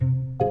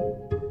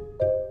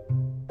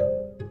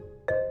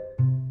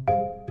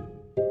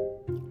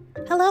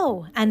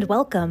Hello, and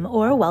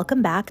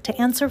welcome back to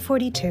Answer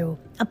 42,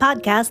 a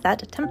podcast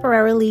that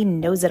temporarily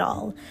knows it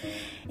all.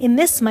 In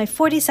this, my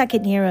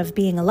 42nd year of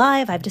being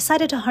alive, I've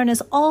decided to harness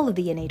all of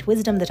the innate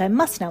wisdom that I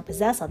must now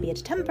possess,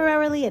 albeit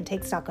temporarily, and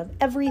take stock of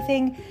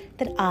everything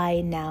that I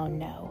now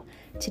know.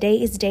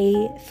 Today is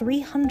day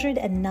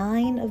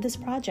 309 of this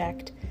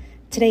project.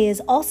 Today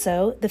is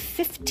also the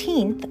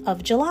 15th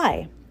of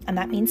July, and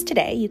that means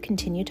today you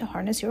continue to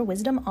harness your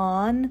wisdom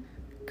on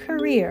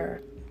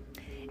career.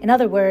 In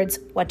other words,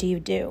 what do you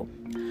do?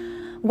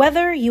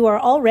 Whether you are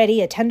already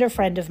a tender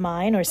friend of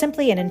mine or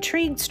simply an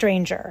intrigued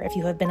stranger, if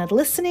you have been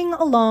listening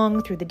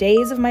along through the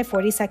days of my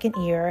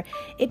 42nd year,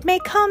 it may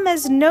come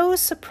as no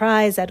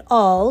surprise at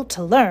all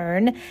to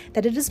learn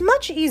that it is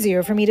much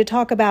easier for me to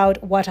talk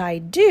about what I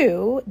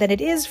do than it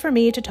is for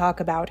me to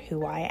talk about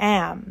who I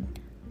am.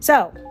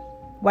 So,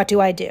 what do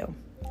I do?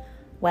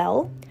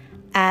 Well,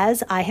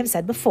 as I have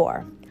said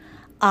before,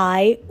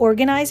 I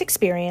organize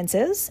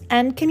experiences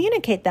and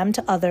communicate them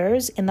to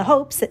others in the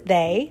hopes that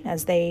they,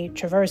 as they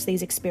traverse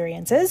these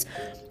experiences,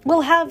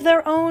 will have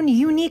their own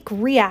unique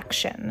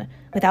reaction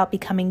without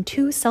becoming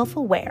too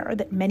self-aware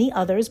that many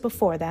others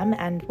before them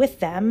and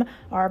with them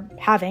are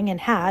having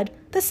and had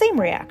the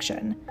same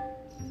reaction.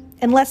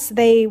 Unless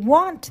they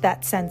want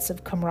that sense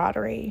of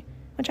camaraderie,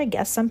 which I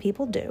guess some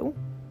people do.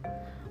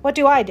 What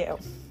do?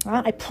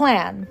 Well, I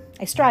plan,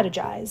 I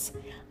strategize.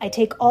 I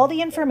take all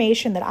the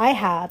information that I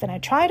have and I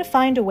try to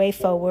find a way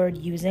forward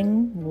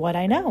using what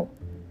I know.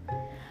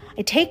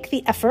 I take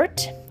the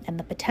effort and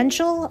the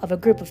potential of a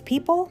group of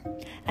people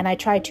and I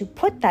try to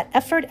put that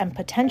effort and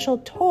potential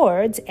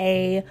towards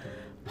a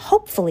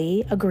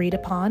hopefully agreed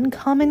upon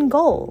common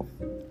goal.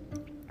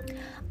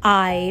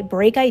 I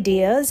break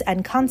ideas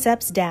and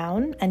concepts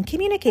down and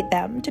communicate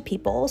them to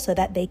people so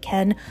that they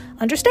can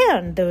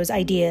understand those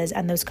ideas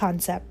and those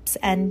concepts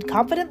and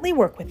confidently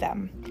work with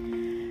them.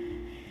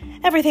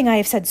 Everything I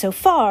have said so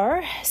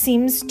far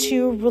seems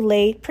to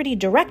relate pretty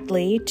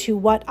directly to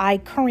what I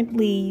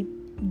currently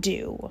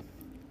do.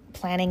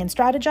 Planning and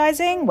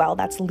strategizing, well,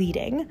 that's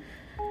leading.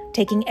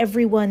 Taking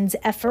everyone's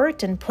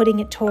effort and putting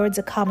it towards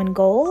a common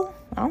goal,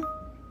 well,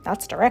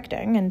 that's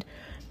directing. And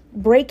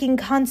breaking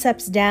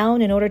concepts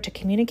down in order to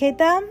communicate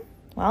them,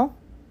 well,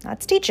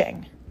 that's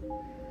teaching.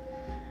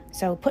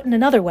 So put in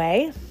another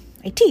way,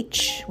 I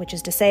teach, which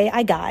is to say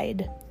I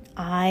guide.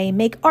 I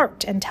make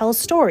art and tell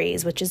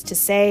stories, which is to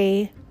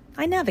say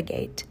I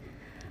navigate.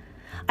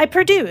 I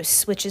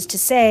produce, which is to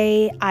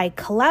say I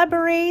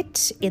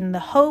collaborate in the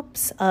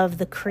hopes of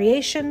the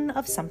creation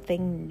of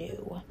something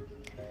new.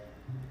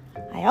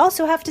 I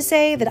also have to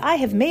say that I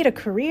have made a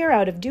career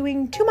out of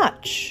doing too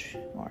much,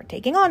 or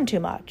taking on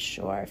too much,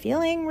 or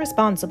feeling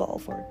responsible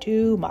for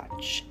too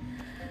much.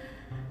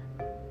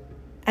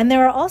 And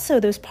there are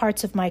also those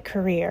parts of my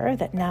career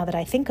that now that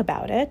I think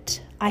about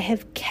it, I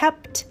have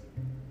kept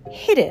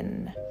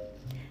hidden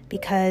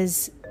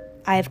because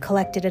I've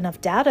collected enough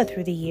data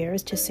through the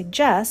years to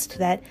suggest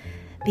that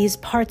these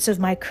parts of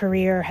my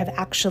career have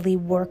actually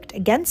worked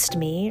against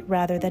me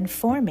rather than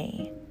for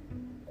me.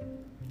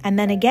 And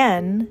then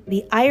again,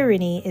 the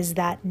irony is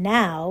that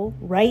now,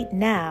 right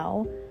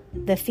now,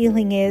 the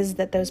feeling is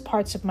that those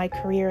parts of my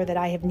career that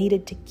I have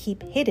needed to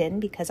keep hidden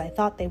because I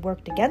thought they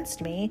worked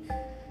against me,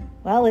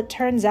 well, it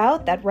turns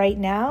out that right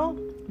now,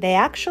 they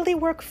actually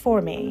work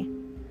for me.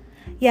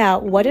 Yeah,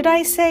 what did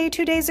I say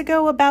 2 days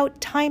ago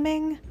about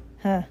timing?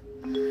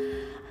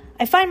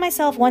 I find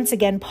myself once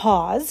again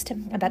paused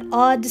at that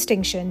odd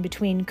distinction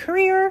between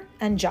career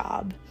and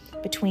job,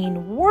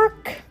 between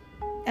work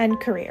and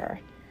career.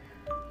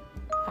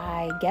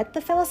 I get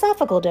the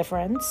philosophical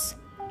difference,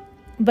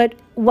 but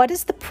what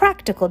is the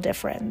practical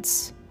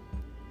difference?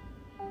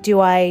 Do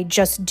I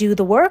just do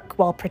the work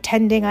while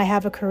pretending I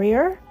have a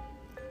career?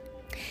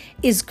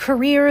 Is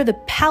career the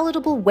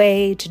palatable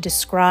way to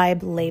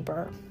describe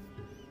labor?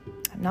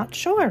 I'm not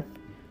sure.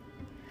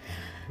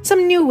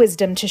 Some new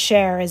wisdom to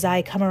share as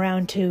I come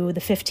around to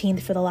the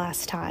 15th for the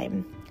last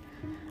time.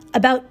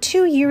 About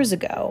 2 years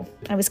ago,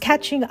 I was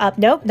catching up.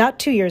 Nope, not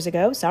 2 years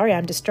ago. Sorry,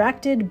 I'm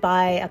distracted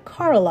by a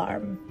car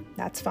alarm.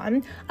 That's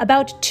fun.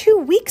 About 2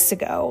 weeks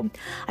ago,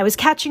 I was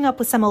catching up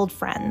with some old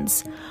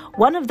friends.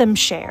 One of them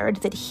shared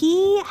that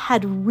he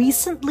had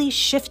recently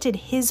shifted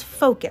his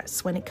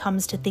focus when it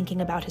comes to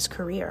thinking about his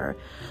career,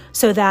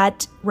 so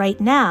that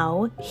right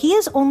now, he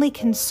is only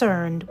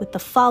concerned with the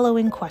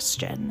following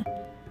question.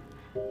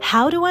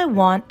 How do I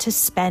want to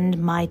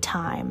spend my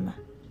time?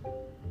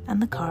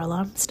 And the car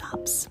alarm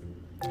stops.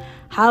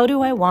 How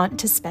do I want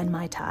to spend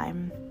my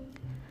time?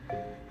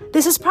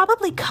 This has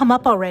probably come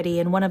up already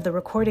in one of the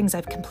recordings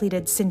I've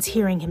completed since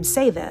hearing him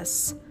say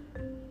this.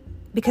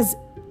 Because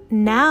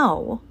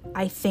now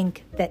I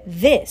think that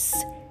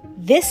this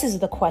is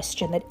the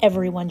question that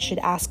everyone should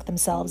ask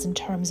themselves in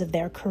terms of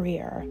their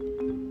career.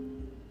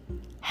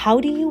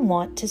 How do you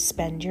want to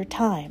spend your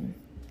time?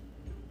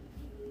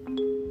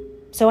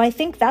 So I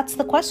think that's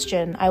the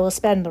question I will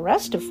spend the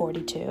rest of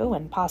 42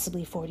 and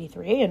possibly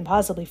 43 and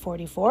possibly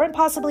 44 and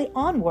possibly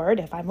onward,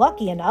 if I'm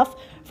lucky enough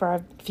for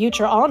a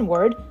future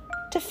onward,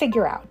 to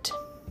figure out.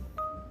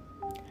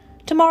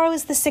 Tomorrow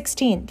is the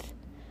 16th.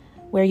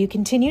 where you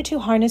continue to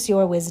harness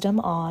your wisdom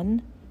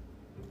on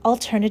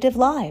alternative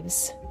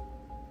lives.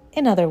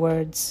 In other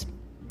words,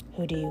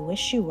 who do you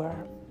wish you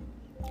were?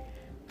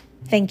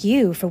 Thank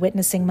you for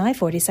witnessing my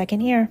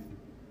 42nd year.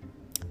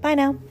 Bye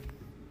now.